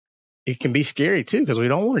it can be scary too, because we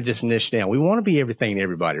don't want to just niche down. We want to be everything to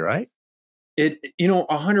everybody, right?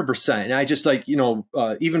 100%. And I just like,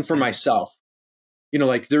 even for myself,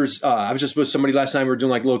 like there's, I was just with somebody last night, we were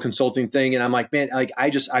doing like a little consulting thing. And I'm like, man, like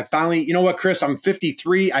I finally, you know what, Chris, I'm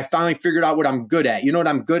 53. I finally figured out what I'm good at. You know what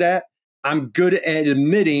I'm good at? I'm good at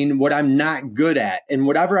admitting what I'm not good at. And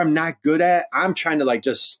whatever I'm not good at, I'm trying to like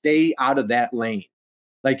just stay out of that lane.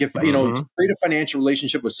 Like if, to create a financial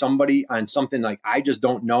relationship with somebody on something like I just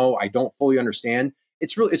don't know, I don't fully understand.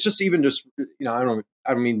 It's just even just, I don't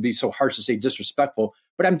mean to be so harsh to say disrespectful,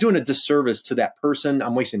 but I'm doing a disservice to that person.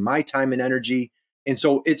 I'm wasting my time and energy. And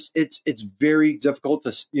so it's very difficult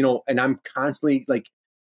to, and I'm constantly like,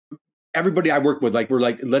 everybody I work with, like, we're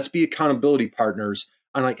like, let's be accountability partners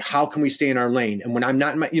on like, how can we stay in our lane? And when I'm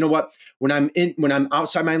not in my, when I'm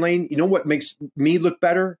outside my lane, what makes me look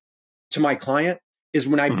better to my client is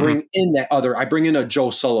when I bring in I bring in a Joe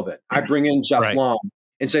Sullivan, I bring in Jeff Long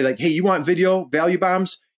and say like, hey, you want video value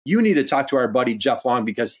bombs? You need to talk to our buddy, Jeff Long,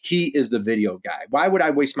 because he is the video guy. Why would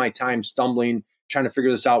I waste my time stumbling, trying to figure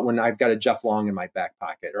this out when I've got a Jeff Long in my back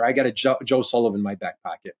pocket, or I got a Joe Sullivan in my back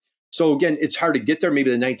pocket? So again, it's hard to get there.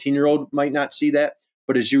 Maybe the 19-year-old might not see that,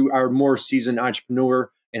 but as you are a more seasoned entrepreneur,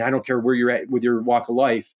 and I don't care where you're at with your walk of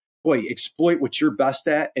life, boy, exploit what you're best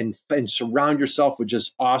at and surround yourself with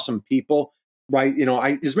just awesome people, right? As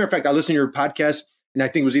a matter of fact, I listened to your podcast, and I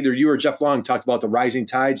think it was either you or Jeff Long talked about the rising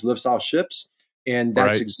tides lifts all ships. And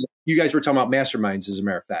that's you guys were talking about masterminds, as a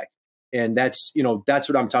matter of fact. And that's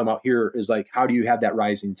what I'm talking about here is like, how do you have that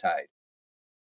rising tide?